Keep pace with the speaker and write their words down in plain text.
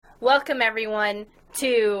Welcome, everyone,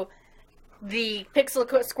 to the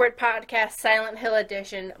Pixel Squirt Podcast Silent Hill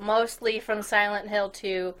Edition, mostly from Silent Hill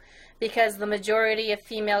 2, because the majority of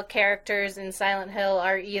female characters in Silent Hill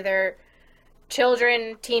are either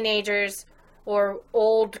children, teenagers, or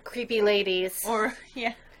old, creepy ladies.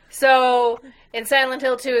 So, in Silent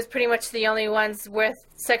Hill 2 is pretty much the only ones with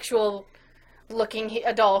sexual-looking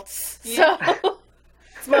adults. Yeah. So...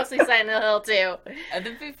 It's mostly Silent Hill 2.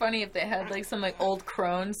 It'd be funny if they had like some like old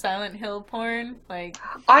crone Silent Hill porn, like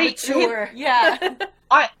mature. Yeah.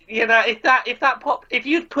 If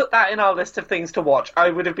you'd put that in our list of things to watch,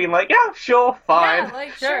 I would have been like, yeah, sure, fine. Yeah,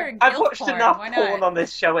 like sure. I've guilt watched porn. enough Why porn not? on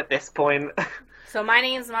this show at this point. So my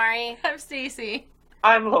name's Mari, I'm Stacy.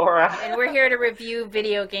 I'm Laura. and we're here to review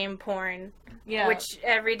video game porn, Yeah. which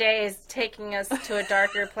every day is taking us to a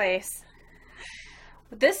darker place.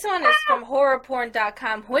 This one is from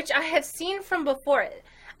horrorporn.com, which I have seen from before.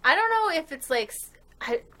 I don't know if it's like,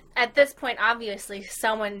 at this point, obviously,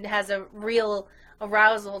 someone has a real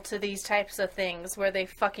arousal to these types of things where they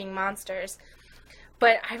fucking monsters.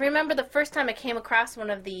 But I remember the first time I came across one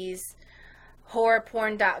of these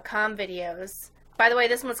horrorporn.com videos. By the way,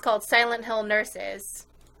 this one's called Silent Hill Nurses.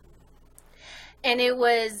 And it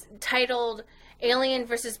was titled Alien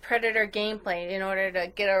vs. Predator gameplay in order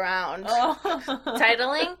to get around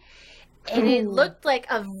titling. And it looked like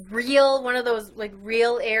a real, one of those, like,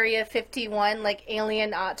 real Area 51, like,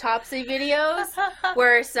 alien autopsy videos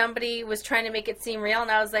where somebody was trying to make it seem real. And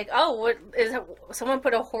I was like, oh, what is it? Someone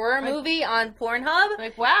put a horror movie on Pornhub?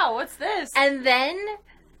 Like, wow, what's this? And then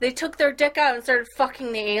they took their dick out and started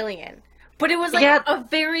fucking the alien. But it was, like, a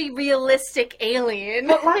very realistic alien.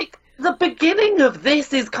 But, like, the beginning of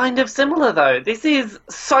this is kind of similar, though. This is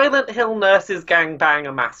Silent Hill Nurses gangbang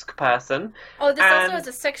a mask person. Oh, this also has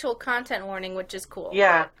a sexual content warning, which is cool.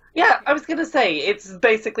 Yeah. Yeah, I was gonna say, it's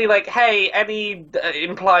basically like, hey, any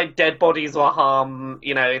implied dead bodies or harm,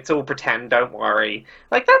 it's all pretend, don't worry.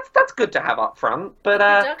 Like, that's good to have up front, but,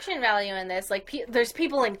 production value in this, like, there's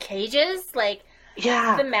people in cages, like,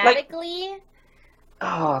 yeah, thematically...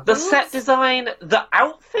 the set design, the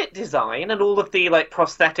outfit design, and all of the, like,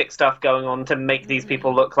 prosthetic stuff going on to make these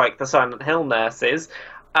people look like the Silent Hill nurses.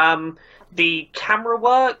 The camera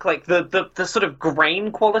work, like, the sort of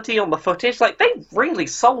grain quality on the footage, like, they really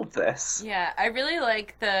sold this. Yeah, I really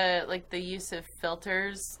like the use of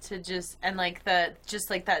filters to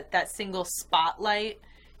that single spotlight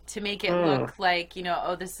to make it look like,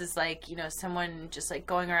 this is like, someone just like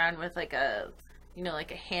going around with like a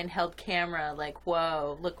like a handheld camera, like,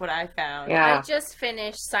 whoa, look what I found. Yeah. I just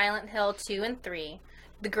finished Silent Hill 2 and 3.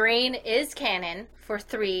 The grain is canon for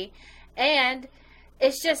 3, and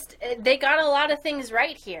it's just, they got a lot of things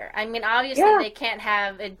right here. I mean, obviously they can't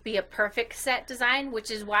have it be a perfect set design,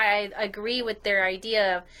 which is why I agree with their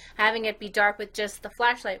idea of having it be dark with just the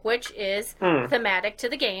flashlight, which is thematic to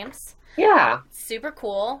the games. Yeah. Super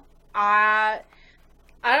cool.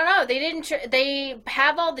 I don't know. They didn't. They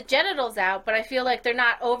have all the genitals out, but I feel like they're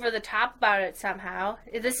not over the top about it somehow.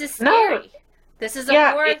 This is scary. No. This is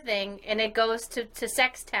a horror thing, and it goes to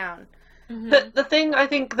Sex Town. Mm-hmm. The thing I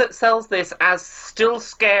think that sells this as still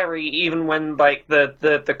scary, even when like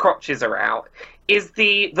the crotches are out, is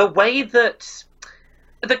the way that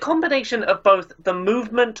the combination of both the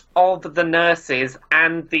movement of the nurses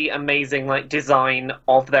and the amazing like design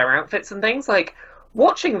of their outfits and things like.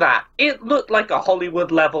 Watching that, it looked like a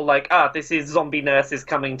Hollywood level, like, this is zombie nurses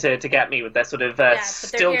coming to get me with their sort of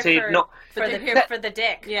stilted, for the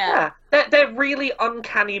dick. Yeah. Their really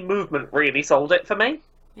uncanny movement really sold it for me.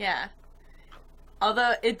 Yeah.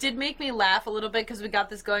 Although, it did make me laugh a little bit because we got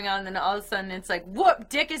this going on, and then all of a sudden it's like, whoop,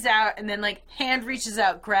 dick is out, and then, like, hand reaches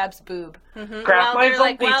out, grabs boob. Mm-hmm. Grab my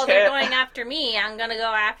zombie they're going after me, I'm gonna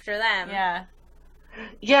go after them. Yeah.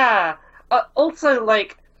 Yeah. Also,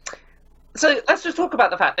 like, so let's just talk about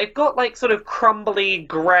the fact they've got like sort of crumbly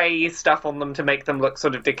grey stuff on them to make them look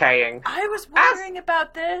sort of decaying. I was wondering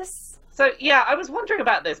about this. So yeah, I was wondering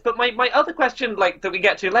about this, but my other question like that we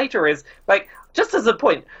get to later is like just as a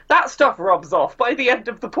point, that stuff rubs off. By the end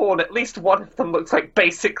of the porn, at least one of them looks like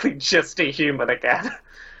basically just a human again.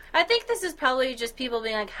 I think this is probably just people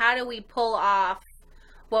being like, how do we pull off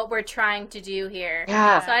what we're trying to do here?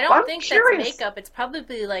 Yeah. So I don't think that's makeup. It's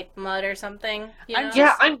probably like mud or something.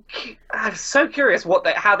 I'm so curious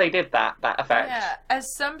how they did that effect. Yeah,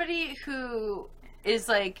 as somebody who is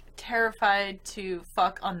like terrified to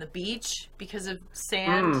fuck on the beach because of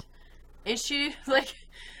sand issue, like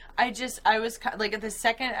I was like at the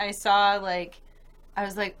second I saw like I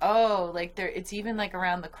was like, oh, like it's even like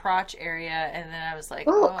around the crotch area, and then I was like,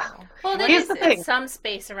 Well, oh. Well, Here's there's the thing. some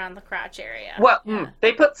space around the crotch area. Well, Yeah.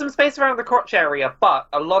 they put some space around the crotch area, but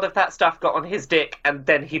a lot of that stuff got on his dick, and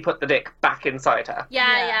then he put the dick back inside her.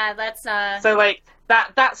 Yeah, that's So, like,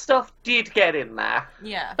 that stuff did get in there.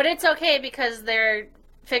 Yeah. But it's okay because they're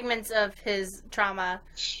figments of his trauma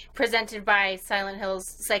presented by Silent Hill's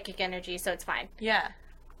psychic energy, so it's fine. Yeah.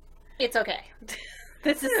 It's okay.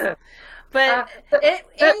 This is... Yeah. But That-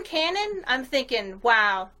 in canon, I'm thinking,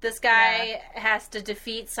 wow, this guy has to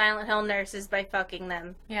defeat Silent Hill nurses by fucking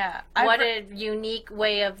them. Yeah. What a unique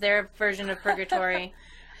way of their version of purgatory.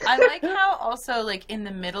 I like how also, like, in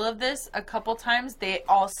the middle of this, a couple times they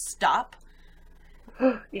all stop.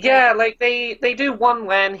 Yeah, like, they do one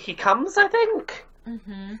when he comes, I think.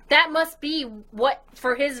 Mm-hmm. That must be what,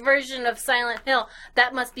 for his version of Silent Hill,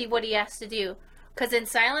 that must be what he has to do. Because in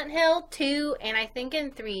Silent Hill 2, and I think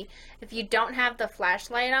in 3, if you don't have the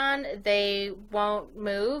flashlight on, they won't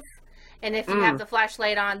move. And if you have the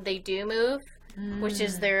flashlight on, they do move, which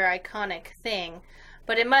is their iconic thing.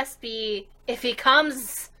 But it must be, if he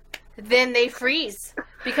comes, then they freeze.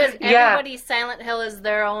 Because everybody's Silent Hill is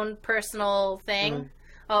their own personal thing.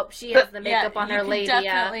 Oh, she has the makeup on her labia. You can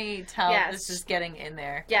definitely tell Yes. this is getting in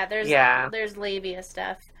there. Yeah, there's labia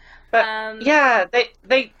stuff. But, yeah,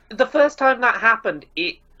 they the first time that happened,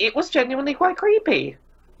 it was genuinely quite creepy.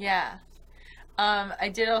 Yeah. I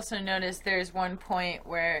did also notice there's one point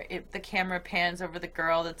where the camera pans over the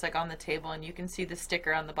girl that's like on the table and you can see the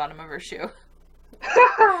sticker on the bottom of her shoe.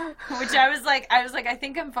 Which I was like, I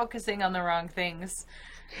think I'm focusing on the wrong things.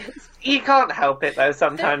 You can't help it, though,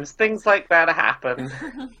 sometimes. Things like that happen.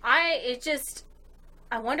 I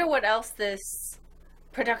wonder what else this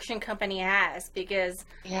production company has, because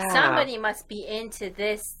somebody must be into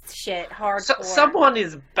this shit hardcore. Someone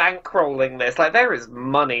is bankrolling this. Like, there is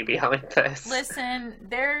money behind this. Listen,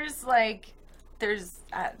 there's the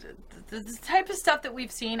type of stuff that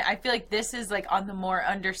we've seen. I feel like this is like on the more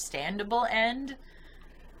understandable end.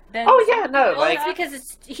 Than Oh, yeah, no, Well, like... it's because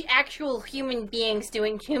it's actual human beings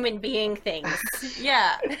doing human being things.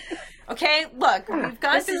 Yeah. Okay, look, we've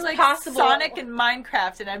gone This through is like possible. Sonic and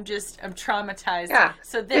Minecraft, and I'm traumatized. Yeah.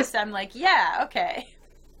 So this, I'm like, yeah, okay.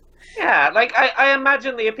 Yeah, like, I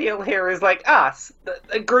imagine the appeal here is, like, us.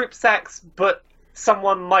 A group sex, but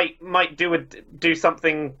someone might do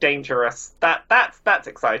something dangerous. That's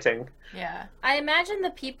exciting. Yeah. I imagine the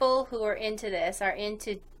people who are into this are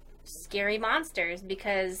into scary monsters,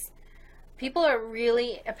 because people are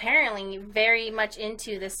really, apparently, very much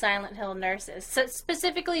into the Silent Hill nurses. So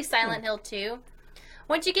specifically Silent Hill 2.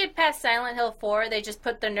 Once you get past Silent Hill 4, they just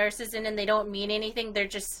put the nurses in and they don't mean anything. They're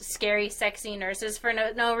just scary, sexy nurses for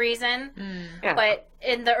no reason. Yeah. But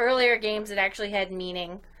in the earlier games, it actually had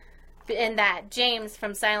meaning. In that, James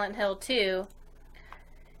from Silent Hill 2,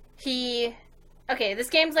 okay, this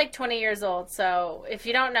game's like 20 years old, so if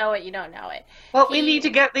you don't know it, you don't know it. Well, we need to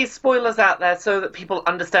get these spoilers out there so that people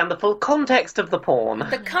understand the full context of the porn.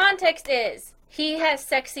 The context is, he has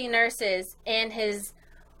sexy nurses in his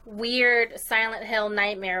weird Silent Hill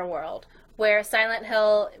nightmare world, where Silent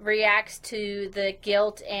Hill reacts to the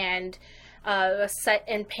guilt and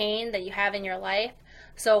pain that you have in your life.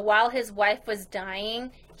 So while his wife was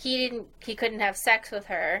dying, he couldn't have sex with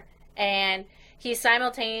her, and he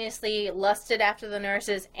simultaneously lusted after the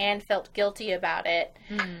nurses and felt guilty about it.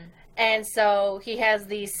 And so he has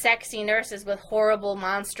these sexy nurses with horrible,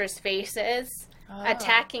 monstrous faces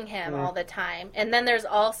attacking him all the time. And then there's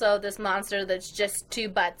also this monster that's just 2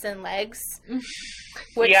 butts and legs,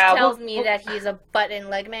 which tells me that he's a butt and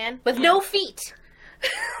leg man with no feet.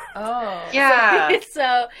 Oh. Yeah.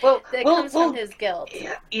 So Well, it comes from his guilt.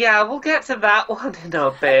 Yeah, we'll get to that one in a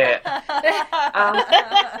bit. But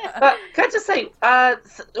can I just say,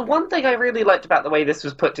 one thing I really liked about the way this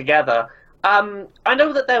was put together, I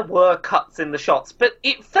know that there were cuts in the shots, but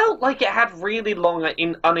it felt like it had really long,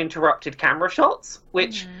 uninterrupted camera shots,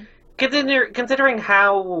 which, considering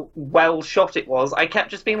how well shot it was, I kept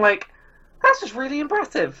just being like, that's just really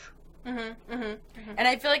impressive. And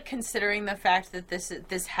I feel like, considering the fact that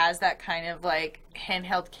this has that kind of like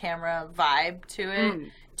handheld camera vibe to it,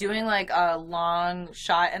 doing like a long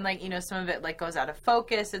shot and like, you know, some of it like goes out of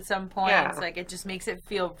focus at some points, like it just makes it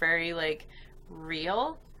feel very like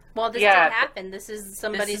real. Well, this did happen. This is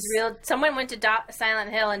somebody's real. Someone went to Silent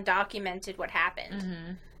Hill and documented what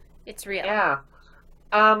happened. It's real. Yeah.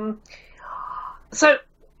 So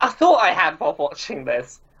I thought I had while watching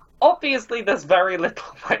this. Obviously, there's very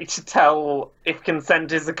little way to tell if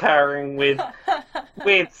consent is occurring with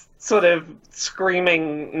sort of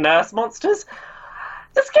screaming nurse monsters.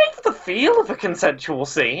 This gave the feel of a consensual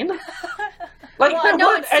scene. Like, Well, there no,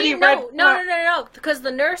 weren't any no, because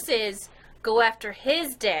the nurses go after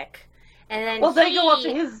his dick, and then Well, they he go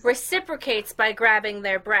after his- reciprocates by grabbing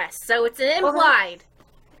their breasts. So it's an implied.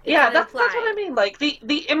 Yeah, that's what I mean. Like,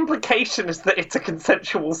 the implication is that it's a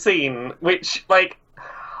consensual scene, which, like,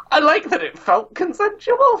 I like that it felt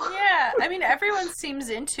consensual. Yeah, I mean, everyone seems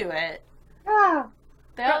into it. Yeah.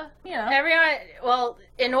 They all, you know. Everyone, well,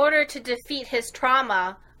 in order to defeat his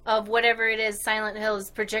trauma of whatever it is Silent Hill is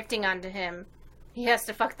projecting onto him, he has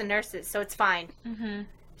to fuck the nurses, so it's fine. Mm-hmm.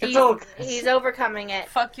 He's overcoming it.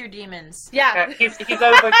 Fuck your demons. Yeah. He's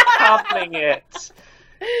overcoming it.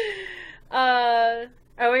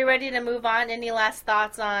 Are we ready to move on? Any last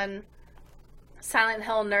thoughts on Silent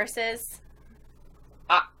Hill nurses?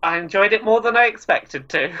 I enjoyed it more than I expected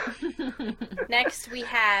to. Next, we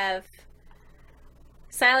have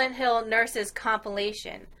Silent Hill Nurses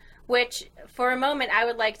compilation, which, for a moment, I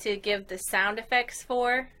would like to give the sound effects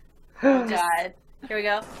for. God. Here we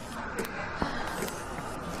go.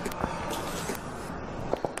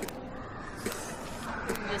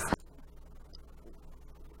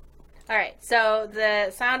 Alright, so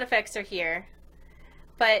the sound effects are here,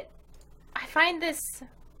 but I find this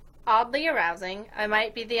oddly arousing. I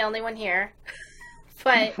might be the only one here,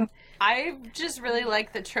 but I just really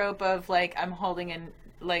like the trope of, like, I'm holding in,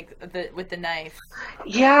 like, with the knife.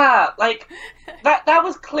 Yeah, like, that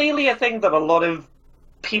was clearly a thing that a lot of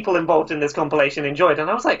people involved in this compilation enjoyed, and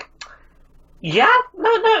I was like, yeah, I'm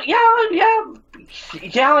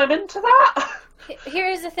into that.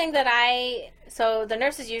 here's the thing that so the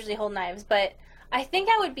nurses usually hold knives, but I think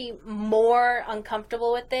I would be more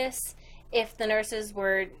uncomfortable with this if the nurses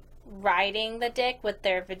were riding the dick with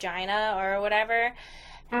their vagina or whatever.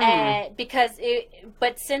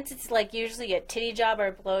 But since it's like usually a titty job or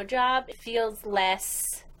a blow job, it feels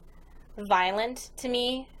less violent to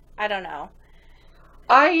me. I don't know.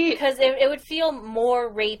 Because it would feel more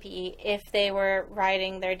rapey if they were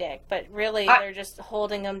riding their dick, but really they're just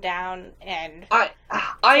holding them down and them.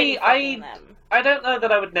 I don't know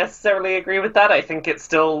that I would necessarily agree with that. I think it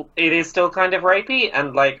is still kind of rapey,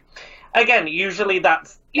 and like, again, usually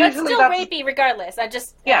that's rapey regardless.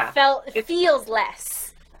 It feels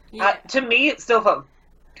less. Yeah. To me, it still felt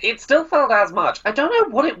as much. I don't know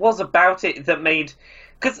what it was about it that made.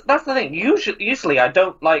 Because that's the thing, usually I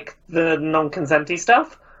don't like the non-consenty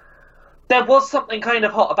stuff. There was something kind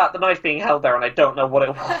of hot about the knife being held there, and I don't know what it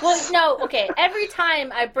was. Well, no, okay, every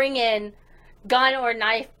time I bring in gun or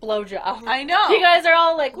knife blowjob, I know. you guys are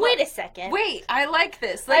all like, wait a second. Wait, I like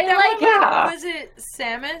this. I like it. Was it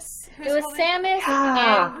Samus? It was Samus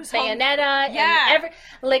Yeah. and Bayonetta. Yeah.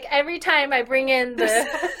 And every time I bring in the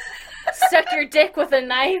suck your dick with a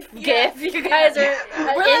knife gif, you guys are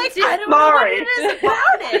into. I don't know what it is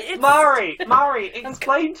about it. Mari,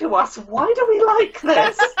 explain to us, why do we like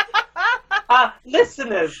this?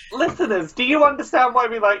 Listeners, do you understand why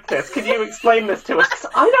we like this? Can you explain this to us? 'Cause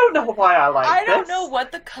I don't know why I like this. I don't know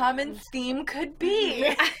what the common theme could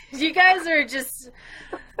be. You guys are just.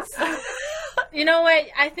 You know what?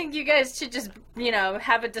 I think you guys should just,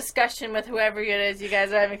 have a discussion with whoever it is you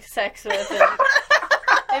guys are having sex with.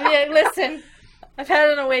 And be like, listen, I've had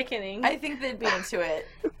an awakening. I think they'd be into it.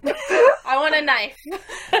 I want a knife.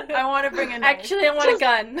 I want to bring a knife. Actually, I want a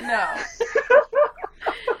gun. No.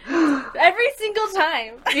 Every single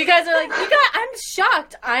time. You guys are like, I'm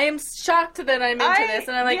shocked. I am shocked that I'm into this.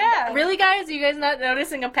 And I'm like, really, guys? Are you guys not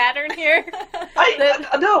noticing a pattern here?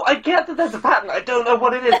 No, I get that there's a pattern. I don't know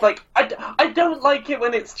what it is. Like, I don't like it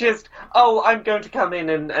when it's just, oh, I'm going to come in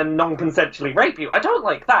and non-consensually rape you. I don't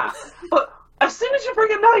like that. But as soon as you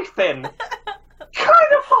bring a knife in,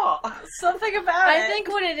 kind of hot. Something about it. I think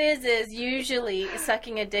what it is usually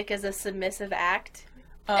sucking a dick is a submissive act.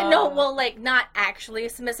 No, well, like, not actually a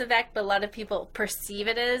submissive act, but a lot of people perceive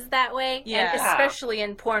it as that way. Yeah. And especially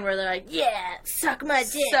in porn where they're like, yeah, suck my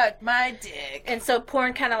dick. Suck my dick. And so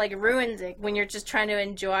porn kind of, like, ruins it when you're just trying to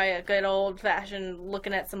enjoy a good old-fashioned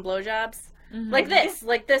looking at some blowjobs. Mm-hmm. Like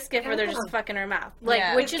this gift where they're just fucking her mouth.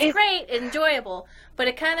 Which is great, enjoyable. But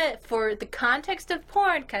it kind of, for the context of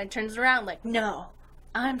porn, kind of turns around like, no,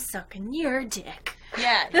 I'm sucking your dick.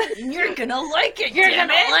 Yeah, you're gonna like it. You're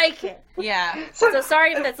gonna like it. Yeah. So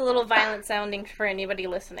sorry if that's a little violent sounding for anybody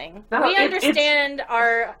listening. No, we understand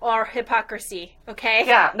our hypocrisy, okay?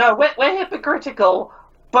 Yeah, no, we're hypocritical,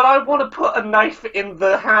 but I want to put a knife in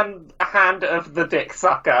the hand of the dick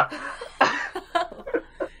sucker.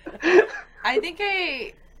 I think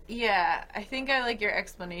I like your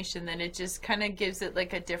explanation that it just kind of gives it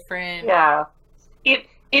like a different. Yeah.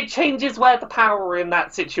 It changes where the power in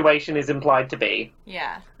that situation is implied to be.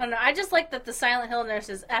 Yeah. I don't know. I just like that the Silent Hill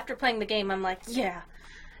nurses, after playing the game, I'm like, yeah,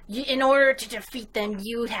 in order to defeat them,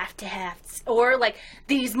 you have to have, or like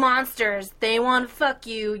these monsters, they want to fuck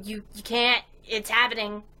you. You can't. It's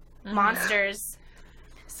happening. Monsters.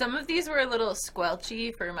 Some of these were a little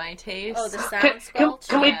squelchy for my taste. Oh, the sound squelch.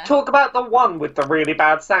 Can we talk about the one with the really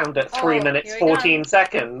bad sound at 3 minutes here we go. 14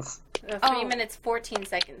 seconds? 3 minutes 14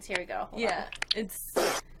 seconds. Here we go. Hold on. It's.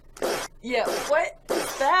 Yeah, what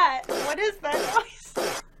is that? What is that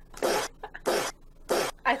noise?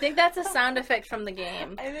 I think that's a sound effect from the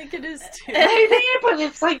game. I think it is too. Maybe, but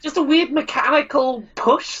it's like just a weird mechanical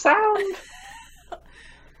push sound.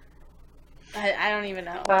 I don't even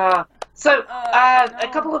know. A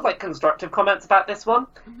couple of like constructive comments about this one.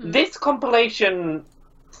 Mm-hmm. This compilation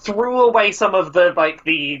threw away some of the like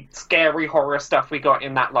the scary horror stuff we got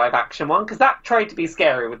in that live action one, because that tried to be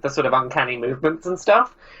scary with the sort of uncanny movements and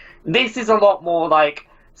stuff. This is a lot more like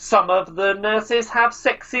some of the nurses have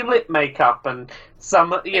sexy lip makeup, and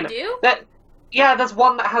some They do? Yeah, there's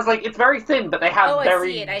one that has like it's very thin, but they have I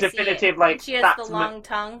very see it. definitive like She has that's the long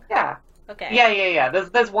tongue. yeah. Okay. Yeah.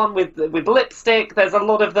 There's one with lipstick. There's a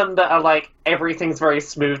lot of them that are like everything's very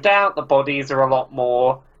smoothed out. The bodies are a lot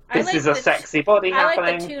more. This like is a sexy body I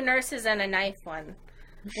happening. like the 2 nurses and a knife one,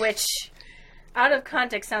 which, out of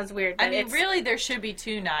context, sounds weird. But I mean, really, there should be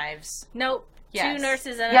 2 knives. Nope. Yes. 2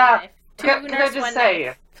 nurses and a Yeah. knife. 2 Can I nurse, just one say,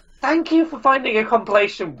 knife. thank you for finding a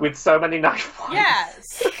compilation with so many knife ones.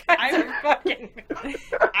 Yes. I'm fucking.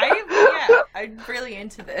 I'm really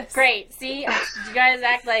into this. Great. See, you guys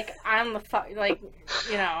act like I'm the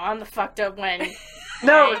I'm the fucked up one.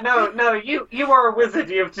 No. You are a wizard.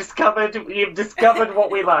 You've discovered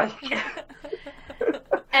what we like.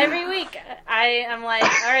 Every week, I am like,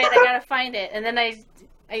 all right, I gotta find it, and then I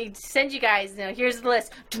send you guys. Here's the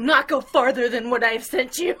list. Do not go farther than what I've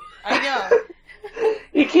sent you. I know.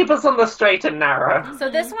 You keep us on the straight and narrow. So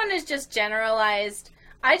this one is just generalized.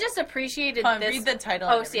 I just appreciated this. Read the title.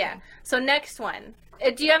 Oh, so yeah. So next one.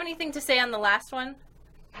 Do you have anything to say on the last one?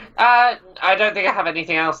 I don't think I have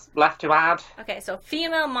anything else left to add. Okay, so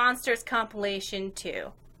Female Monsters Compilation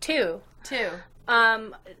 2. 2.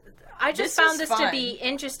 I just found this to be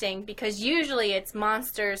interesting because usually it's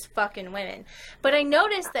monsters fucking women. But I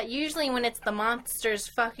noticed that usually when it's the monsters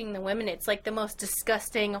fucking the women, it's like the most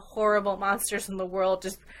disgusting, horrible monsters in the world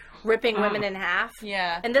just ripping women in half.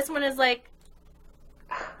 Yeah. And this one is like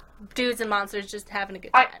dudes and monsters just having a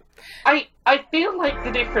good time. I feel like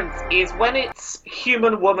the difference is when it's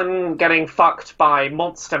human woman getting fucked by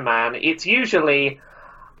monster man, it's usually...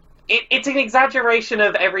 It's an exaggeration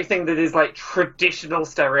of everything that is like traditional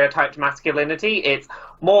stereotyped masculinity. It's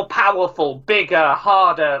more powerful, bigger,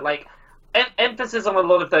 harder, like emphasis on a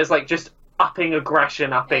lot of those like just upping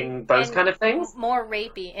aggression, those kind of things. More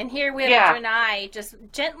rapey. And here we have Draenei just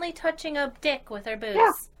gently touching a dick with her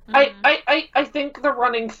boobs. Yeah. I think the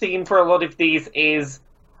running theme for a lot of these is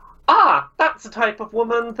that's a type of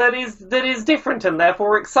woman that is different and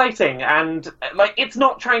therefore exciting, and like it's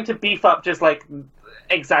not trying to beef up just like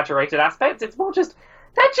exaggerated aspects. It's more just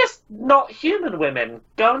they're just not human women.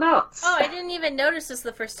 Go nuts. Oh, I didn't even notice this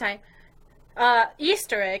the first time.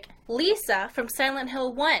 Easter egg. Lisa from Silent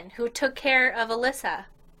Hill 1, who took care of Alyssa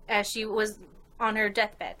as she was on her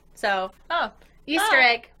deathbed. So, Easter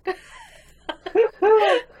egg.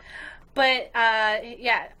 But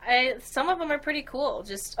some of them are pretty cool.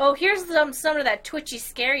 Just here's some of that twitchy,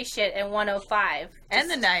 scary shit in 105, and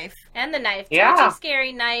the knife, Yeah. Twitchy,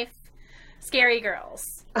 scary knife, scary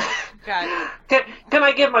girls. God. Can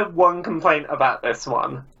I give my one complaint about this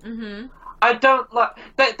one? Mm-hmm. I don't like.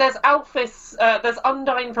 There's Alphys. There's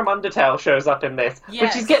Undyne from Undertale shows up in this,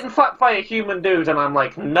 but she's getting fucked by a human dude, and I'm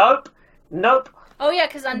like, nope. Oh yeah,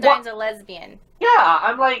 because Undyne's a lesbian. Yeah,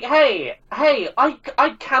 I'm like, hey,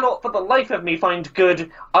 I cannot for the life of me find good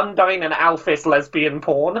Undyne and Alphys lesbian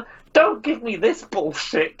porn. Don't give me this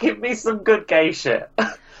bullshit. Give me some good gay shit.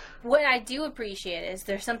 What I do appreciate is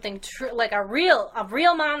there's something like a real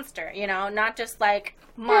monster, not just like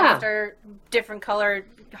monster, different colored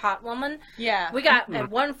hot woman. Yeah. We got at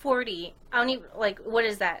 140. I don't even what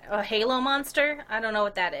is that? A Halo monster? I don't know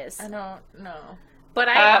what that is. I don't know. But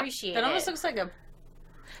I appreciate it. That almost looks like a.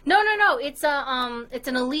 No. It's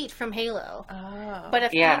an elite from Halo. Oh. But a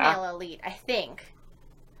female elite, I think.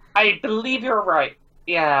 I believe you're right.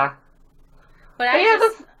 Yeah. But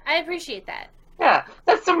I appreciate that. Yeah,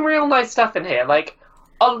 there's some real nice stuff in here. Like,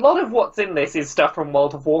 a lot of what's in this is stuff from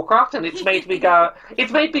World of Warcraft, and it's made me go,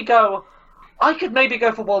 I could maybe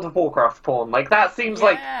go for World of Warcraft porn. Like, that seems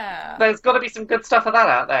like there's got to be some good stuff of that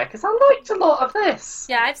out there, because I liked a lot of this.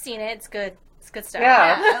 Yeah, I've seen it. It's good. It's good stuff.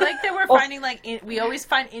 Yeah. I like that we're Oh. finding we always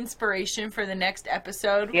find inspiration for the next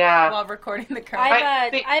episode Yeah. while recording the current.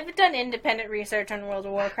 I've done independent research on World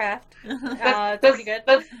of Warcraft. It's There's, pretty good.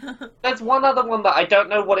 there's one other one that I don't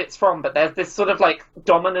know what it's from, but there's this sort of like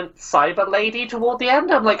dominant cyber lady toward the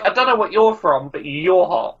end. I'm like, I don't know what you're from, but you're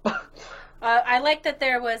hot. I like that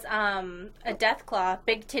there was a Deathclaw,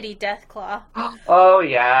 big titty Deathclaw, Oh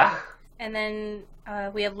yeah. and then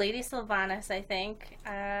we have Lady Sylvanas, I think,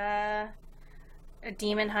 a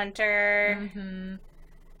demon hunter,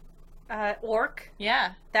 orc.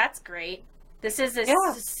 Yeah. That's great. This is a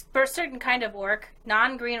Yeah. certain kind of orc,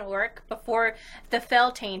 non-green orc, before the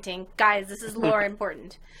fell tainting. Guys, this is lore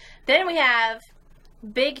important. Then we have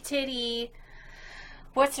big titty.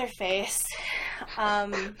 What's her face?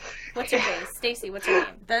 What's her face? Stacy, what's her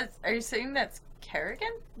name? Are you saying that's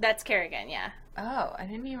Kerrigan? That's Kerrigan, yeah. Oh, I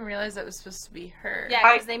didn't even realize that was supposed to be her.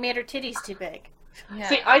 Yeah, because they made her titties too big. Yeah.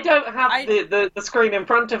 See, I don't have the screen in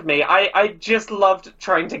front of me. I just loved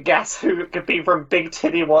trying to guess who it could be from Big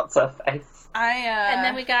Titty What's Her Face. And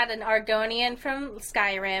then we got an Argonian from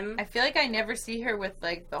Skyrim. I feel like I never see her with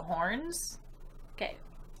like the horns. Okay.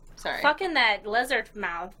 Sorry. Fucking that lizard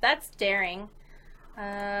mouth. That's daring.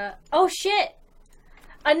 Oh shit!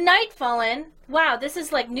 A Nightfallen. Wow, this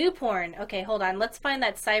is like new porn. Okay, hold on. Let's find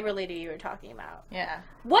that cyber lady you were talking about. Yeah.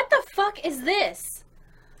 What the fuck is this?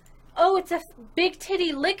 Oh, it's a big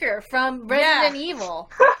titty liquor from Resident Evil.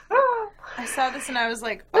 I saw this and I was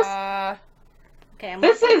like, Okay,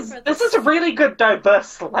 This is a really good diverse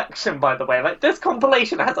selection, by the way. Like, this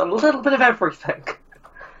compilation has a little bit of everything.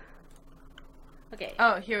 Okay.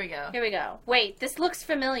 Oh, here we go. Here we go. Wait, this looks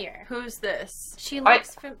familiar. Who's this?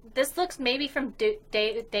 This looks maybe from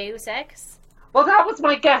Deus Ex. Well, that was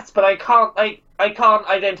my guess, but I can't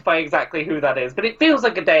identify exactly who that is. But it feels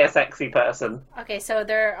like a Deus Ex-y person. Okay, so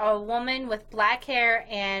they're a woman with black hair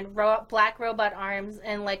and black robot arms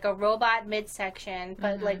and like a robot midsection,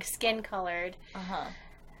 but like skin colored.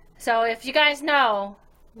 So if you guys know,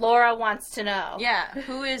 Laura wants to know. Yeah,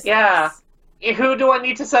 who is Yeah. Who do I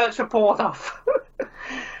need to search for porn of?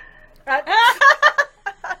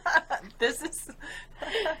 this is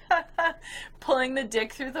pulling the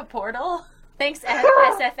dick through the portal. Thanks,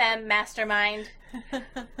 SFM Mastermind.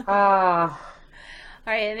 Ah.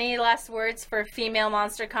 All right, any last words for Female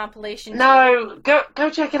Monster Compilation? No, go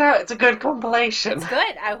check it out. It's a good compilation. It's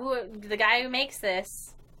good. The guy who makes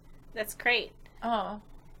this, that's great. Oh.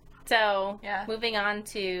 So, yeah. Moving on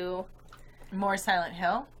to... More Silent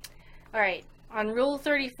Hill. All right, on Rule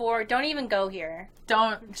 34, don't even go here.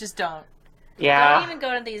 Just don't. Yeah. Don't even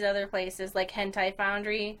go to these other places like Hentai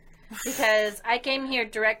Foundry, because I came here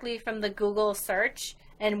directly from the Google search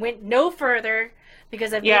and went no further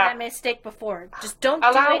because I've made that mistake before. Just don't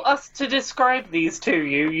allow do it. us to describe these to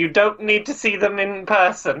you. You don't need to see them in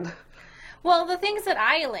person. Well, the things that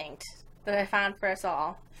I linked that I found for us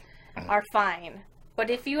all are fine. But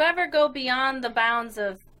if you ever go beyond the bounds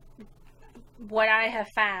of what I have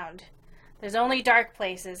found, there's only dark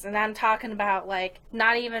places, and I'm talking about, like,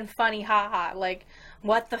 not even funny haha, like,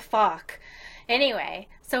 what the fuck. Anyway,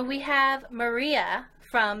 so we have Maria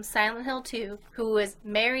from Silent Hill 2, who is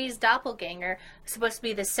Mary's doppelganger, supposed to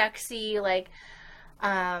be the sexy, like,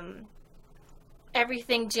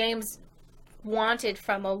 everything James wanted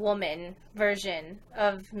from a woman version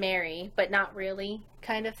of Mary, but not really,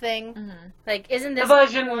 kind of thing. Mm-hmm. Like, isn't this The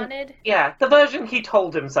version what he wanted? Yeah, the version he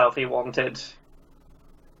told himself he wanted.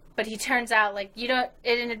 But he turns out, like, you don't...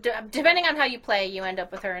 depending on how you play, you end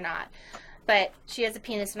up with her or not. But she has a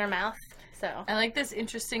penis in her mouth, so... I like this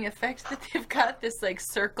interesting effect that they've got, this, like,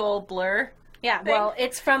 circle blur. Yeah, thing. well,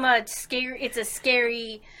 it's from a scary... It's a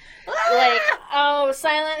scary... like, oh,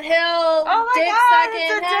 Silent Hill! Oh my dick God, sucking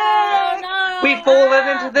it's a hell! dick! No! We've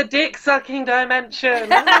fallen into the dick-sucking dimension!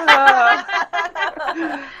 Ah.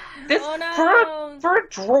 This, Oh, no. for a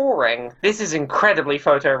drawing, this is incredibly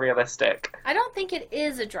photorealistic. I don't think it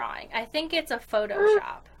is a drawing. I think it's a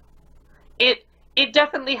Photoshop. It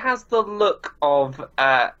definitely has the look of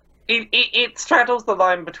it straddles the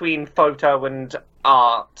line between photo and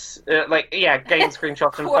art, game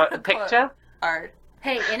screenshot and Quote, picture. Art.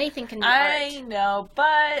 Hey, anything can be I art. know,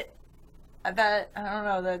 but I don't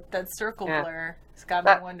know, that circle blur has got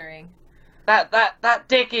me wondering. That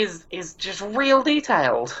dick is just real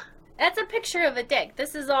detailed. That's a picture of a dick.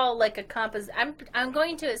 This is all like a I'm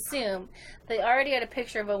going to assume they already had a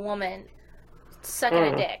picture of a woman sucking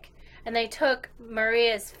a dick, and they took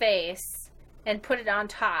Maria's face and put it on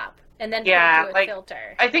top, and then put it through a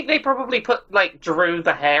filter. I think they probably drew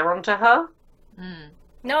the hair onto her.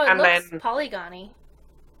 No, it looks polygony.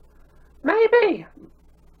 Maybe.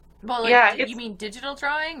 Well, Yeah, you mean digital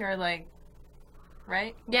drawing or like?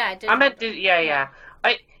 right? Yeah, I meant, yeah.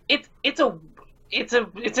 It's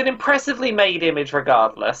an impressively made image,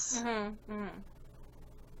 regardless.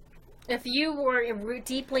 If you were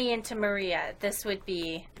deeply into Maria, this would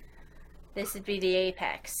be the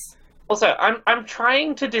apex. Also, I'm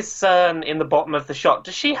trying to discern in the bottom of the shot.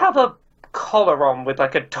 Does she have a collar on with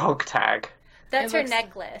like a dog tag? That's her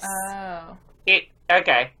necklace. Oh.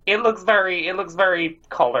 Okay. It looks very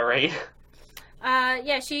collary.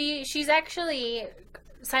 Yeah, she's actually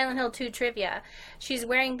Silent Hill 2 trivia. She's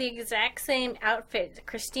wearing the exact same outfit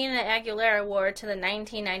Christina Aguilera wore to the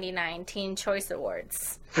 1999 Teen Choice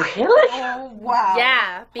Awards. Really? Oh, wow.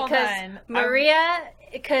 Yeah, because Maria,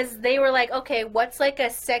 because they were like, okay, what's like a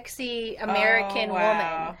sexy American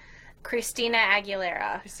woman? Christina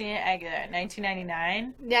Aguilera. Christina Aguilera,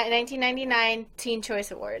 1999? Yeah, 1999 Teen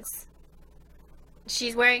Choice Awards.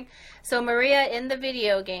 She's wearing... So Maria in the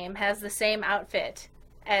video game has the same outfit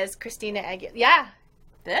as Christina Aguilera. Yeah.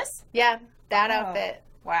 This? Yeah, that outfit.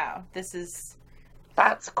 Wow, this is...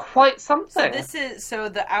 That's quite something. So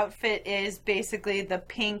the outfit is basically the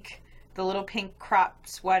little pink crop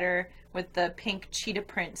sweater with the pink cheetah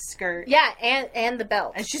print skirt. Yeah, and the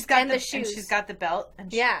belt. And she's got the shoes. And she's got the belt.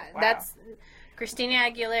 And that's Christina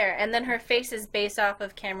Aguilera. And then her face is based off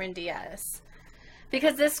of Cameron Diaz.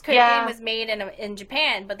 Because this game was made in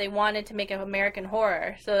Japan, but they wanted to make an American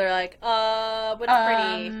horror. So they're like, what's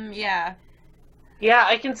pretty? Yeah. Yeah,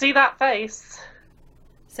 I can see that face.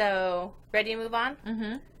 So, ready to move on?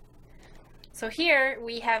 Mm-hmm. So here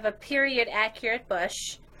we have a period-accurate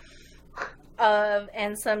bush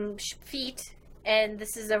and some feet, and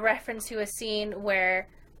this is a reference to a scene where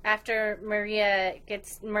after Maria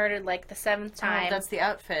gets murdered like the 7th time... Oh, that's the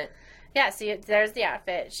outfit. Yeah, see, there's the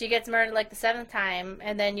outfit. She gets murdered like the 7th time,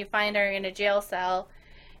 and then you find her in a jail cell,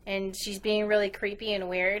 and she's being really creepy and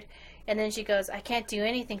weird. And then she goes, I can't do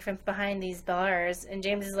anything from behind these bars. And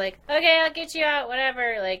James is like, okay, I'll get you out,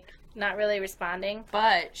 whatever. Like, not really responding.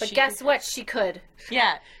 But guess what? She could.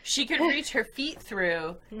 Yeah, she could reach her feet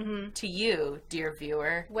through to you, dear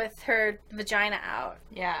viewer. With her vagina out.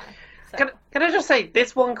 Yeah. So. Can I just say,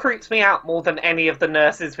 this one creeps me out more than any of the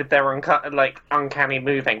nurses with their uncanny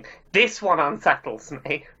moving. This one unsettles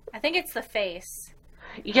me. I think it's the face.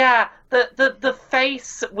 Yeah, the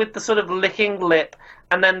face with the sort of licking lip,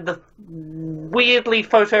 and then the weirdly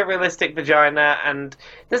photorealistic vagina, and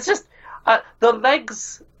there's just the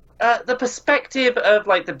legs. The perspective of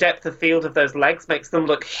like the depth of field of those legs makes them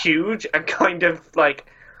look huge and kind of like.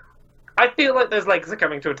 I feel like those legs are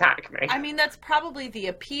coming to attack me. I mean, that's probably the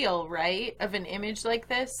appeal, right, of an image like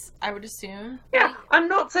this, I would assume. Yeah, I'm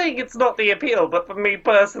not saying it's not the appeal, but for me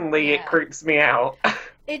personally, it creeps me out.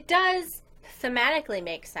 It does thematically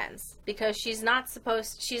make sense, because she's not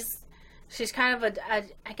supposed... She's kind of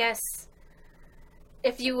I guess...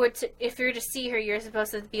 If you were to see her, you're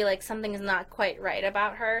supposed to be like, something's not quite right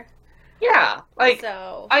about her. Yeah, like,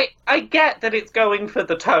 so... I get that it's going for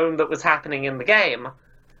the tone that was happening in the game.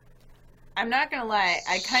 I'm not gonna lie,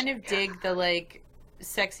 I kind of dig the, like,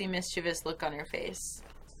 sexy, mischievous look on her face.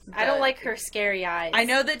 I don't like her scary eyes. I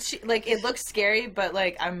know that she, like, it looks scary, but,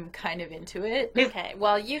 like, I'm kind of into it. Okay,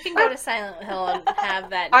 well, you can go to Silent Hill and have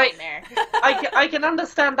that nightmare. I can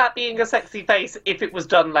understand that being a sexy face if it was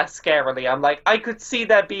done less scarily. I'm like, I could see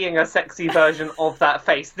there being a sexy version of that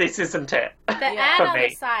face. This isn't it. The ad on the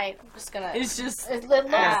side, I'm just gonna... It's just... It looks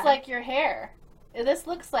like your hair. This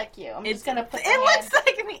looks like you. I'm just gonna put. It looks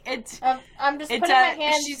like me. I'm just putting my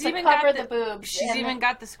hands to cover the boobs. She's even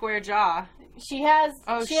got the square jaw. She has.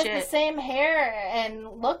 She has the same hair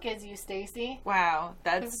and look as you, Stacy. Wow,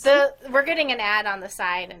 that's. We're getting an ad on the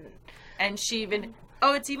side, and she even.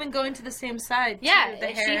 Oh, it's even going to the same side. Yeah, too, the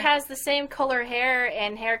hair. She has the same color hair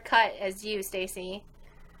and haircut as you, Stacy.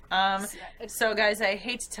 So guys, I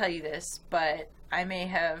hate to tell you this, but I may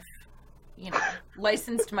have.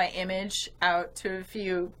 Licensed my image out to a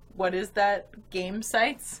few, what is that, game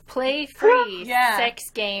sites? Play free, sex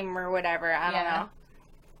game or whatever, I don't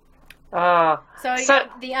know. So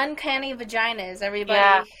the uncanny vaginas,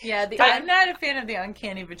 everybody. Yeah, I'm not a fan of the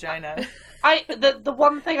uncanny vagina. The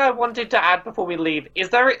one thing I wanted to add before we leave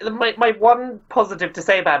is my one positive to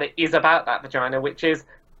say about it is about that vagina, which is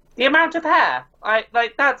the amount of hair.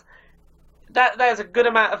 There's a good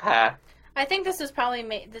amount of hair. I think this was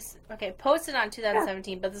probably posted on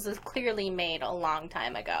 2017, but this was clearly made a long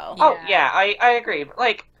time ago. Oh, yeah, I agree. But,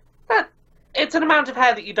 like, it's an amount of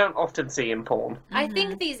hair that you don't often see in porn. I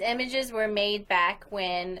think these images were made back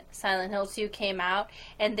when Silent Hill 2 came out,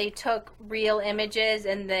 and they took real images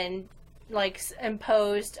and then, like,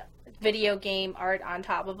 imposed video game art on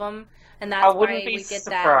top of them. And that's why we get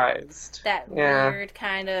that weird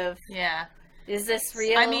kind of... Yeah. Is this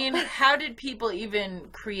real? I mean, how did people even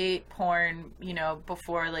create porn,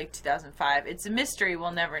 before, 2005? It's a mystery.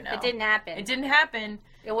 We'll never know. It didn't happen. It didn't happen.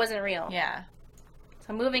 It wasn't real. Yeah.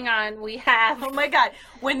 So moving on, we have... Oh my god.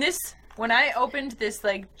 When I opened this,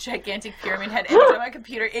 gigantic pyramid head image on my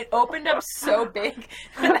computer, it opened up so big.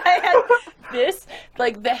 And I had this,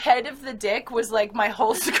 the head of the dick was, my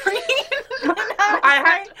whole screen.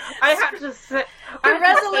 I had to say... The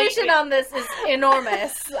resolution on this is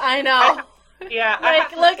enormous. I know. Yeah.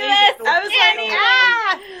 Look at this. I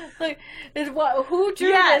was Look, who drew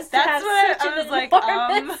Yeah, this? that's what I was like,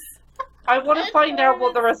 I want to find out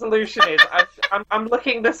what the resolution is. I'm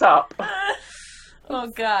looking this up. Oh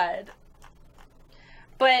god.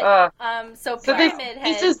 But so So Pyramid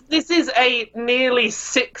Head. this is a nearly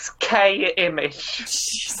 6K image.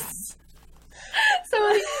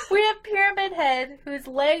 So we have Pyramid Head, whose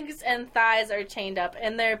legs and thighs are chained up,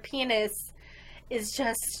 and their penis is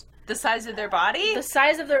just The size of their body? the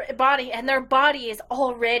size of their body, and their body is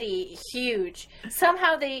already huge.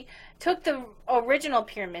 Somehow they took the original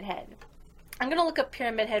Pyramid Head. I'm gonna look up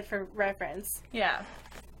Pyramid Head for reference. Yeah.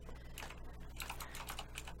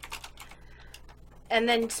 And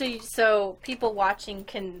then so people watching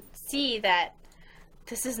can see that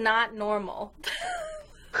this is not normal.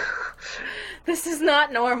 This is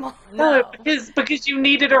not normal. No, because you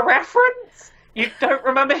needed a reference? You don't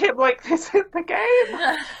remember him like this in the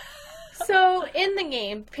game? So in the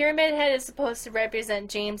game, Pyramid Head is supposed to represent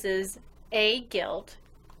James's A, guilt,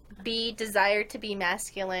 B, desire to be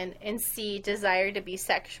masculine, and C, desire to be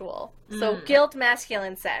sexual. So guilt,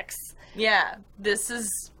 masculine, sex. Yeah. This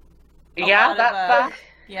is Yeah, that.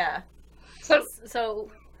 yeah. So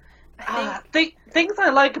I think Things I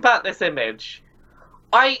like about this image.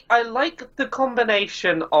 I like the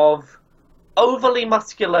combination of overly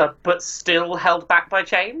muscular but still held back by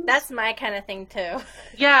chains. that's my kind of thing too.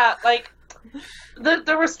 Yeah,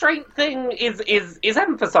 the restraint thing is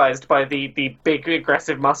emphasized by the big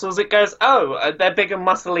aggressive muscles. It goes, they're big and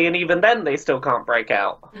muscly, and even then they still can't break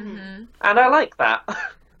out. Mm-hmm. And I like that.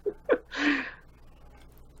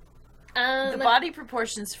 The body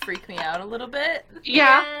proportions freak me out a little bit.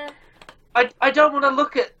 Yeah. I don't want to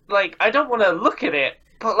look at it,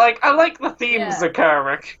 but I like the themes Yeah.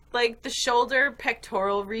 occurring. The shoulder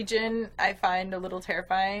pectoral region I find a little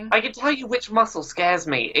terrifying. I can tell you which muscle scares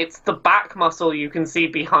me. It's the back muscle you can see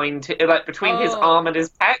behind, between his arm and his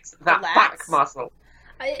pecs. That lats? back muscle.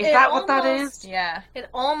 Is that what that is? Yeah. It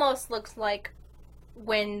almost looks like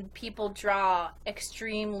when people draw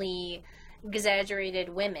extremely exaggerated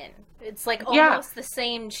women. It's almost the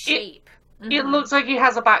same shape. It looks like he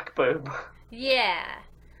has a back boob. Yeah.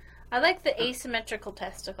 I like the asymmetrical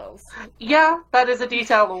testicles. Yeah, that is a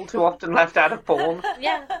detail all too often left out of porn.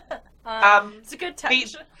 Yeah. It's a good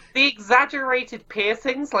touch. The exaggerated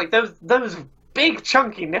piercings, those big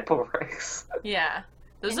chunky nipple rings. Yeah.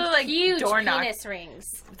 Those and are huge door penis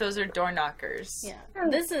rings. Those are door knockers. Yeah.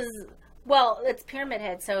 This is it's Pyramid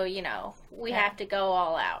Head, so we have to go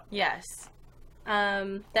all out. Yes.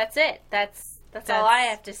 That's it. That's all I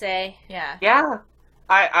have to say. Yeah. Yeah.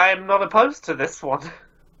 I'm not opposed to this one.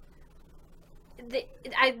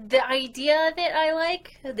 The idea of it I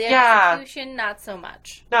like. The execution not so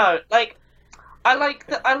much. No, I like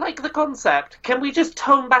the concept. Can we just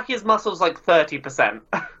tone back his muscles 30%?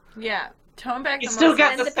 Yeah. Tone back You the still muscles.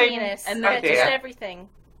 get And the the same penis. and And the- just idea. everything.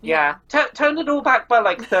 Yeah. Tone it all back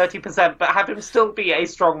by 30%, but have him still be a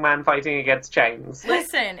strong man fighting against chains.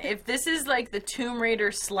 Listen, if this is the Tomb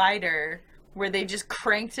Raider slider where they just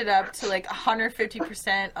cranked it up to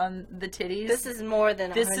 150% on the titties. This is more than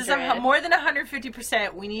 100. This is more than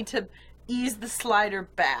 150%. We need to ease the slider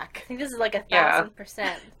I back. think this is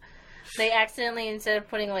 1,000%. They accidentally, instead of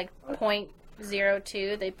putting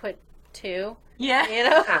 0.02, they put 2. Yeah.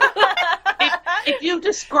 If you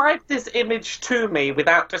described this image to me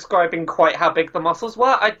without describing quite how big the muscles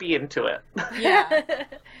were, I'd be into it. Yeah.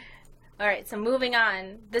 Alright, so moving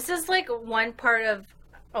on. This is one part of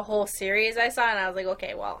a whole series I saw, and I was like,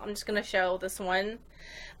 okay, well, I'm just gonna show this one.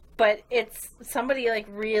 But it's somebody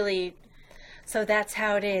really... So that's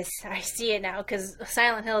how it is. I see it now, because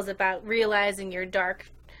Silent Hill is about realizing your dark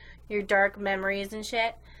memories and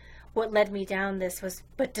shit. What led me down this was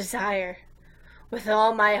but desire. With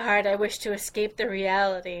all my heart, I wish to escape the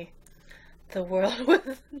reality. The world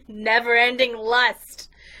with never-ending lust.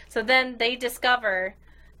 So then they discover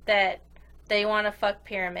that they want to fuck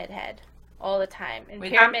Pyramid Head all the time. And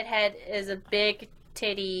Pyramid Head is a big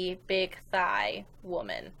titty, big thigh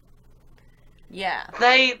woman. Yeah.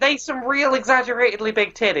 They some real exaggeratedly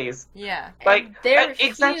big titties. Yeah. And they're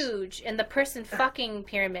exact- huge, and the person fucking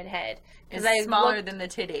Pyramid Head Is smaller than the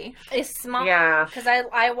titty. is small. Yeah. Because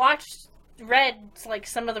I watched read like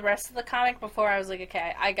some of the rest of the comic before I was like,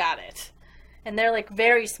 okay, I got it. And they're like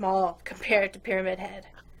very small compared to Pyramid Head.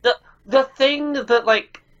 The thing that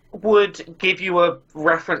like would give you a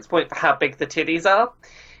reference point for how big the titties are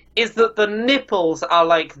is that the nipples are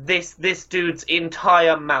like this dude's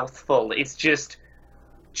entire mouthful. It's just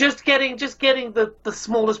getting the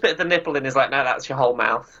smallest bit of the nipple in is like, no, that's your whole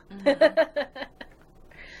mouth.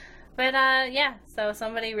 But yeah, so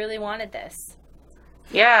somebody really wanted this.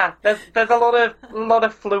 Yeah, there's a lot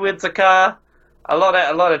of fluids occur, a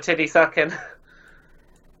lot of titty sucking.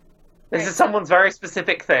 This is someone's very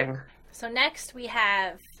specific thing. So next we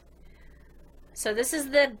have, so this is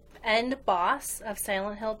the end boss of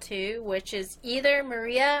Silent Hill 2, which is either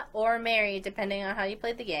Maria or Mary, depending on how you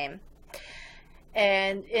played the game.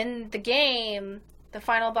 And in the game, the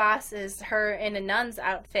final boss is her in a nun's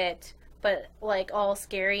outfit, but like all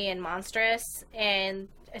scary and monstrous and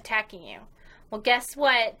attacking you. Well, guess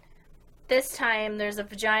what? This time there's a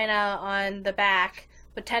vagina on the back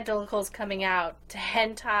with tentacles coming out to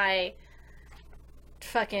hentai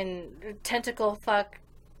fucking tentacle fuck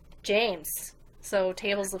James. So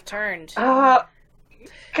tables have turned. Can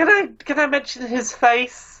I mention his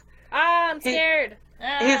face? I'm scared.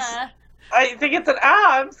 I think it's an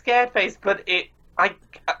I'm scared face, but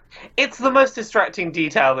it's the most distracting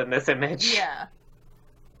detail in this image. Yeah.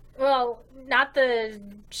 Well, not the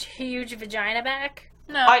huge vagina back.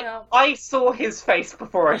 No. I saw his face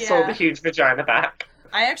before I saw the huge vagina back.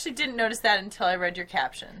 I actually didn't notice that until I read your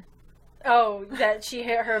caption. Oh, that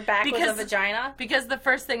her back was a vagina? Because the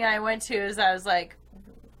first thing I went to is I was like,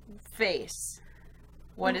 face.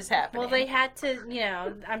 What is happening? Well, they had to,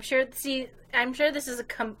 I'm sure this is a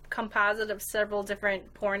composite of several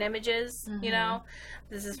different porn images,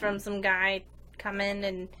 This is from some guy coming,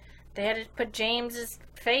 and they had to put James's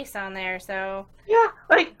face on there, so... Yeah,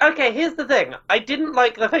 okay, here's the thing. I didn't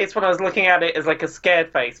like the face when I was looking at it as, like, a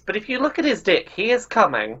scared face, but if you look at his dick, he is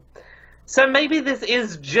coming. So maybe this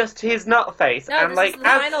is just his nut face. No, and, this like, is the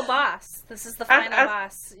final boss. This is the final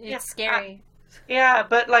boss. It's scary. Yeah,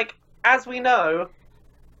 but, like, as we know...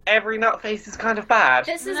 Every nut face is kind of bad.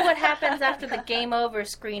 This is what happens after the game over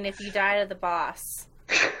screen if you die to the boss.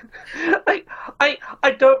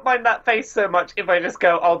 I don't mind that face so much if I just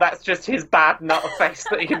go, oh, that's just his bad nut face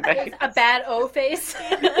that he made. A bad O face?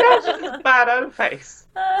 Yeah, it's just his bad O face.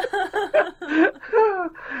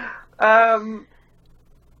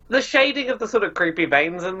 The shading of the sort of creepy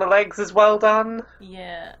veins in the legs is well done.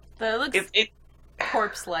 Yeah. But it looks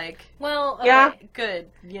corpse-like. Well, okay. Yeah. Good,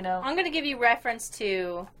 I'm going to give you reference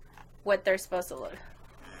to what they're supposed to look.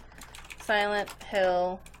 Silent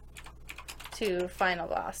Hill 2 Final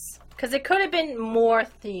Boss. Because it could have been more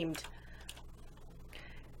themed.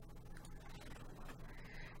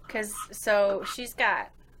 So she's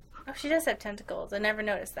got... Oh, she does have tentacles. I never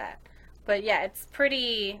noticed that. But yeah, it's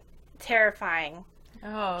pretty terrifying.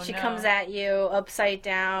 Oh, She comes at you upside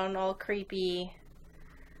down, all creepy.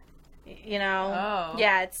 Oh.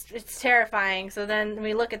 Yeah, it's terrifying. So then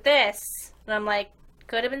we look at this, and I'm like,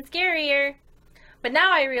 could have been scarier. But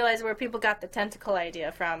now I realize where people got the tentacle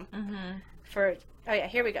idea from. Mm-hmm. Oh yeah,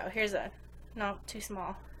 here we go. Here's no, too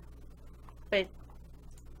small. But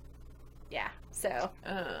yeah, so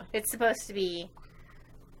it's supposed to be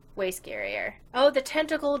way scarier. Oh, the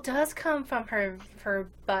tentacle does come from her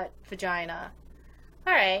butt vagina.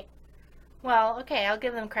 All right. Well, okay, I'll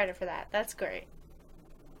give them credit for that. That's great.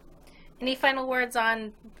 Any final words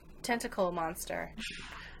on Tentacle Monster?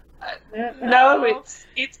 No,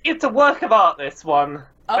 it's a work of art, this one.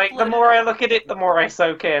 Like, the more I look at it, the more I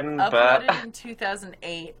soak in. Uploaded in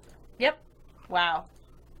 2008. Yep. Wow.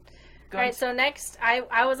 Alright, so next,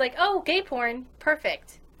 I was like, oh, gay porn.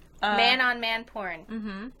 Perfect. Man-on-man porn.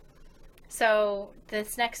 Mm-hmm. So,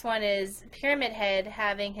 this next one is Pyramid Head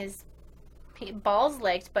having his balls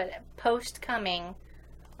licked, but post-coming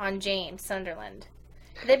on James Sunderland.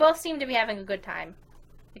 They both seem to be having a good time.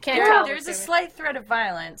 You can't tell. There's a slight threat of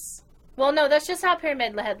violence. Well, no, that's just how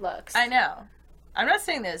Pyramid Head looks. I know. I'm not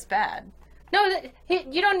saying that it's bad. No,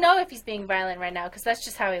 you don't know if he's being violent right now because that's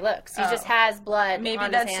just how he looks. He just has blood on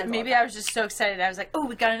his hands. Maybe I was just so excited. I was like, "Oh,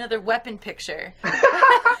 we got another weapon picture." All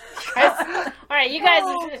right, you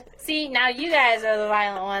guys see now. You guys are the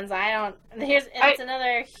violent ones. I don't. It's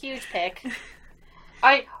another huge pick.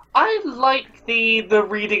 I like the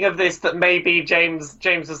reading of this that maybe James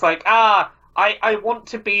was like, I want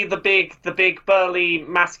to be the big burly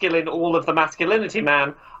masculine, all of the masculinity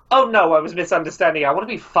man. Oh no, I was misunderstanding. I want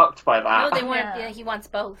to be fucked by that. No, they want. Yeah, he wants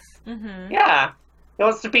both. Mm-hmm. Yeah, he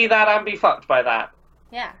wants to be that and be fucked by that.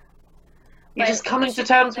 Yeah. You're just coming to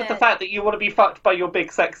terms with the fact that you want to be fucked by your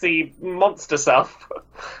big sexy monster self.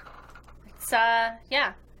 It's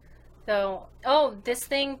yeah. So, this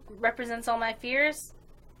thing represents all my fears.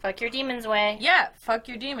 Fuck your demons way. Yeah, fuck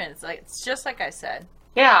your demons. Like, it's just like I said.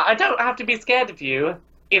 Yeah, I don't have to be scared of you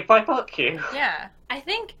if I fuck you. Yeah. I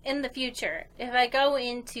think in the future, if I go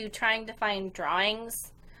into trying to find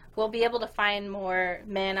drawings, we'll be able to find more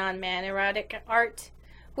man-on-man erotic art,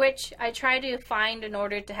 which I try to find in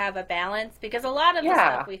order to have a balance, because a lot of the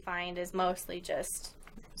stuff we find is mostly just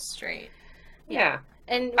straight. Yeah.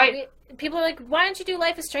 And people are like, why don't you do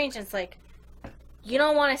Life is Strange? And it's like, you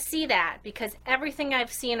don't want to see that, because everything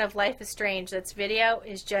I've seen of Life is Strange that's video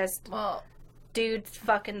is just dudes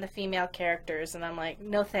fucking the female characters, and I'm like,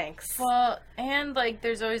 no thanks. Well, and like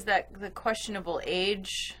there's always the questionable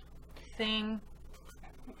age thing.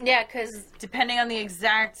 Yeah, because depending on the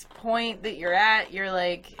exact point that you're at, you're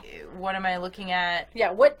like, what am I looking at?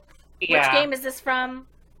 Yeah, which game is this from?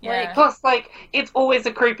 Yeah. Like, plus, like, it's always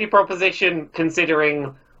a creepy proposition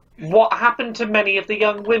considering what happened to many of the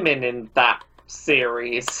young women in that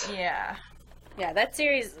series. Yeah. Yeah, that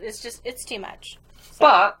series is just, it's too much. So.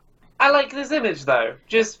 But I like this image, though.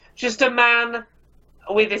 Just a man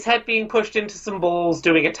with his head being pushed into some balls,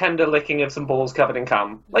 doing a tender licking of some balls covered in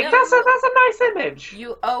cum. Like, that's a nice image.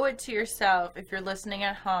 You owe it to yourself, if you're listening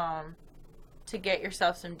at home, to get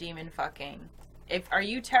yourself some demon fucking. Are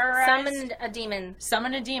you terrorized? Summon a demon.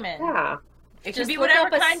 Summon a demon. Yeah. It can be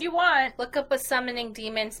whatever kind you want. Look up a summoning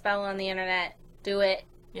demon spell on the internet. Do it.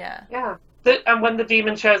 Yeah. Yeah. And when the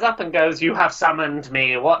demon shows up and goes, you have summoned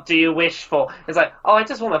me, what do you wish for? It's like, oh, I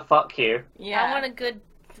just want to fuck you. Yeah. I want a good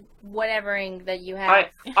whatevering that you have.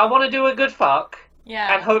 I want to do a good fuck.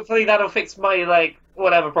 Yeah. And hopefully that'll fix my, like,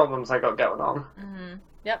 whatever problems I got going on. Mm-hmm.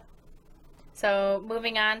 Yep. So,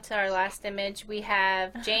 moving on to our last image, we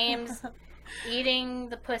have James eating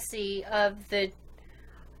the pussy of the...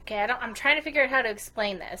 Okay, I'm trying to figure out how to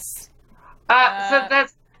explain this. So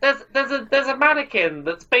there's a mannequin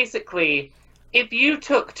that's basically, if you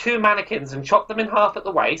took two mannequins and chopped them in half at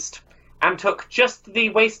the waist, and took just the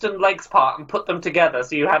waist and legs part and put them together,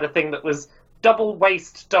 so you had a thing that was double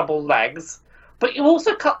waist, double legs, but you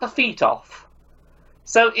also cut the feet off.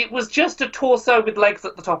 So it was just a torso with legs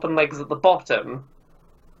at the top and legs at the bottom.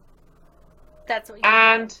 That's what you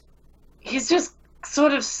And he's just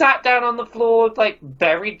sort of sat down on the floor, like,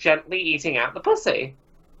 very gently eating out the pussy.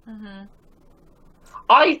 Mm-hmm.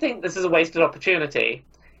 I think this is a wasted opportunity.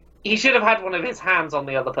 He should have had one of his hands on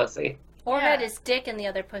the other pussy. Or had his dick in the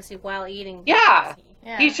other pussy while eating the Yeah. pussy.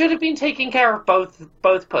 Yeah. He should have been taking care of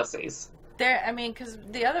both pussies. Because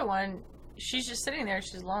the other one, she's just sitting there,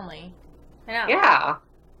 she's lonely. I know. Yeah.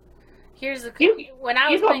 Here's the... You- when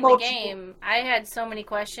I was you got playing the multiple- game, I had so many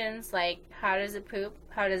questions, like, how does it poop?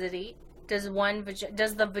 How does it eat? Does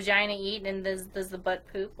the vagina eat and does the butt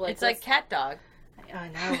poop? Like, It's like cat dog. I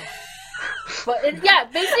know. But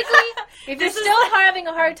basically, if you're still having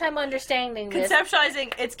a hard time understanding this,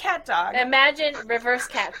 Conceptualizing, it's cat dog. imagine reverse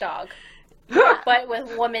cat dog, but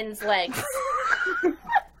with woman's legs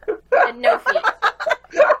and no feet.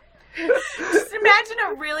 Just imagine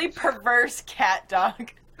a really perverse cat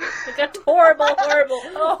dog. Like a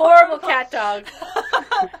horrible cat dog.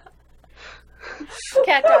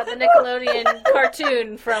 Cat Dog, the Nickelodeon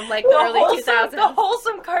cartoon from like the early 2000s. The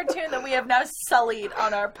wholesome cartoon that we have now sullied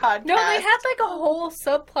on our podcast. No, they had like a whole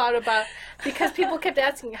subplot about, because people kept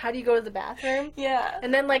asking, how do you go to the bathroom? Yeah.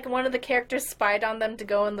 And then like one of the characters spied on them to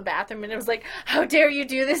go in the bathroom, and it was like, how dare you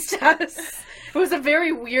do this to us? It was a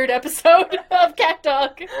very weird episode of Cat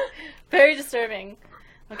Dog. Very disturbing.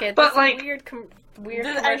 Okay, But, this like, weird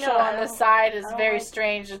I commercial know, on the side is I don't very like-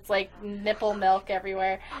 strange. It's like nipple milk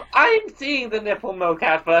everywhere. I'm seeing the nipple milk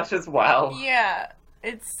advert as well. Yeah.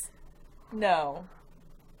 It's... No.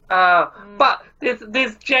 But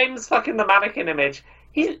this James fucking the mannequin image,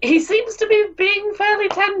 he seems to be being fairly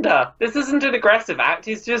tender. This isn't an aggressive act.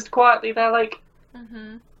 He's just quietly there, like,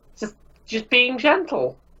 Mm-hmm. just being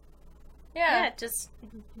gentle. Yeah, just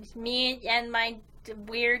me and my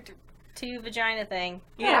weird two vagina thing.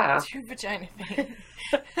 Yeah. Two vagina thing.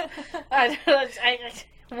 I don't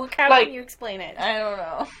know. How Like- can you explain it? I don't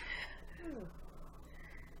know.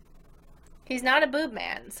 He's not a boob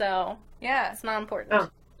man, so Yeah. it's not important. Oh.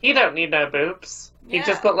 He don't need no boobs. Yeah. He's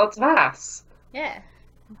just got lots of ass. Yeah.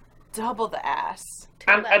 Double the ass.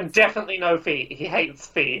 And definitely no feet. He hates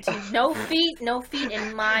feet. No feet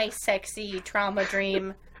in my sexy trauma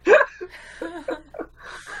dream.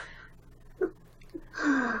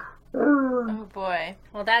 Oh boy.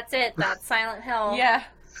 Well, that's it. That's Silent Hill. Yeah.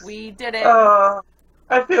 We did it. I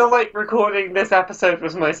feel like recording this episode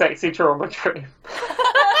was my sexy trauma dream.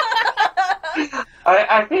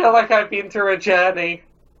 I feel like I've been through a journey.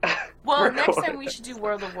 Well, next time recording we should do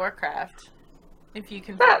World of Warcraft. If you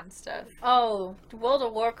can find stuff. Oh, World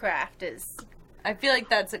of Warcraft is... I feel like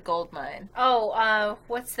that's a gold mine. Oh,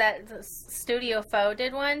 what's that? Studio Foe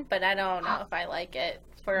did one, but I don't know if I like it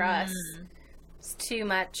for us. It's too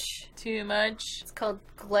much. Too much? It's called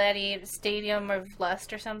Gladiator Stadium of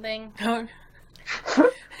Lust or something. Oh.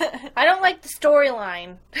 I don't like the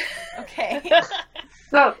storyline. Okay.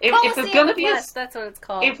 No, if there's gonna be that's what it's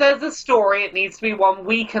called. if there's a story, it needs to be one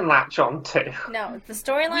we can latch on to. No, the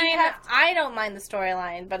storyline, I don't mind the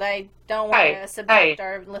storyline, but I don't want to subject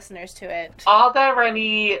our listeners to it. Are there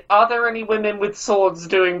any women with swords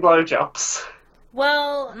doing blowjobs?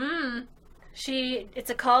 Well, it's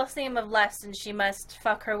a Coliseum of Lust, and she must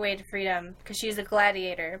fuck her way to freedom, because she's a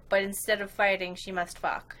gladiator, but instead of fighting, she must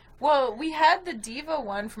fuck. Well, we had the Diva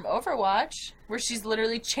one from Overwatch, where she's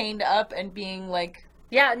literally chained up and being, like...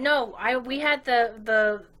 Yeah, no, we had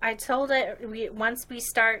I told it, once we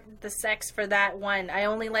start the sex for that one, I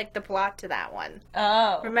only like the plot to that one.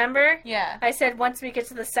 Oh. Remember? Yeah. I said once we get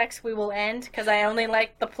to the sex, we will end, because I only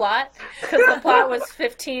liked the plot, because the plot was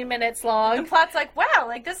 15 minutes long. The plot's like, wow,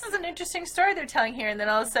 like, this is an interesting story they're telling here, and then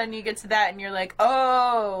all of a sudden you get to that, and you're like,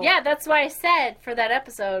 oh. Yeah, that's why I said, for that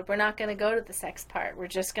episode, we're not going to go to the sex part, we're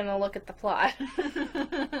just going to look at the plot.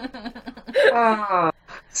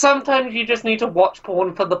 Sometimes you just need to watch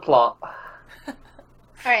porn for the plot.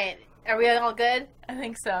 Alright, are we all good? I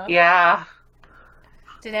think so. Yeah.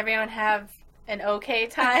 Did everyone have an okay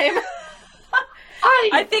time?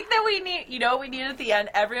 I think that we need, you know what we need at the end?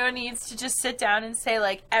 Everyone needs to just sit down and say,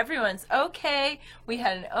 like, everyone's okay. We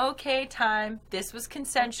had an okay time. This was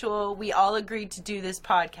consensual. We all agreed to do this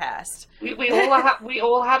podcast. We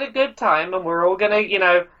all had a good time, and we're all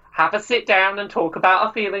gonna, have a sit down and talk about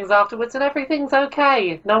our feelings afterwards, and everything's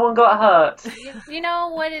okay. No one got hurt. You know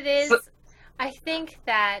what it is? I think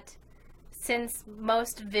that since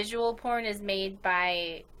most visual porn is made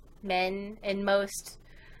by men and most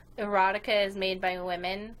erotica is made by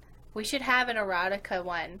women, we should have an erotica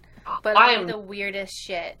one, but the weirdest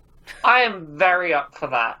shit. I am very up for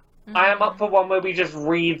that. Mm-hmm. I am up for one where we just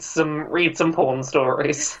read some porn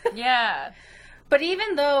stories. Yeah. But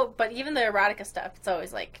even the erotica stuff, it's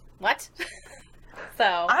always like, what?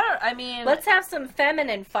 So let's have some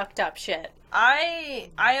feminine fucked up shit. I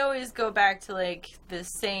always go back to, like, the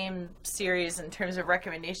same series in terms of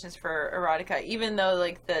recommendations for erotica, even though,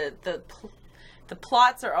 like, the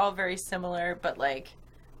plots are all very similar, but, like,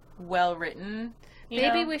 well written.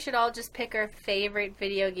 Maybe we should all just pick our favorite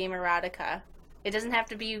video game erotica. It doesn't have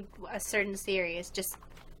to be a certain series. Just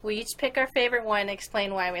we each pick our favorite one and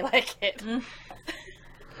explain why we like it.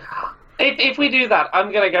 If we do that,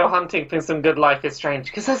 I'm going to go hunting for some good Life is Strange,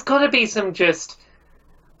 because there's got to be some just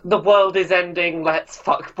the world is ending, let's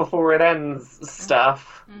fuck before it ends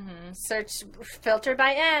stuff. Mm-hmm. Search filtered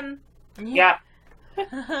by M. Yeah.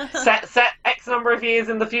 set X number of years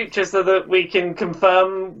in the future so that we can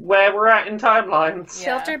confirm where we're at in timelines.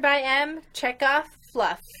 Yeah. Filtered by M, check off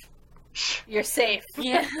fluff. You're safe.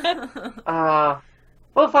 Yeah.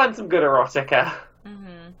 We'll find some good erotica.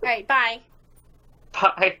 Mm-hmm. Alright, bye.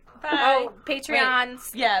 Bye. Bye. Oh,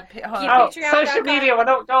 Patreons. Wait. Yeah. Social media, we're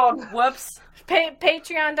not gone. Whoops.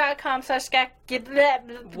 Patreon.com/geek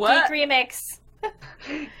remix.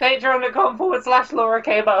 Patreon.com/Laura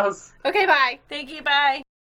K. Buzz. Okay, bye. Thank you, bye.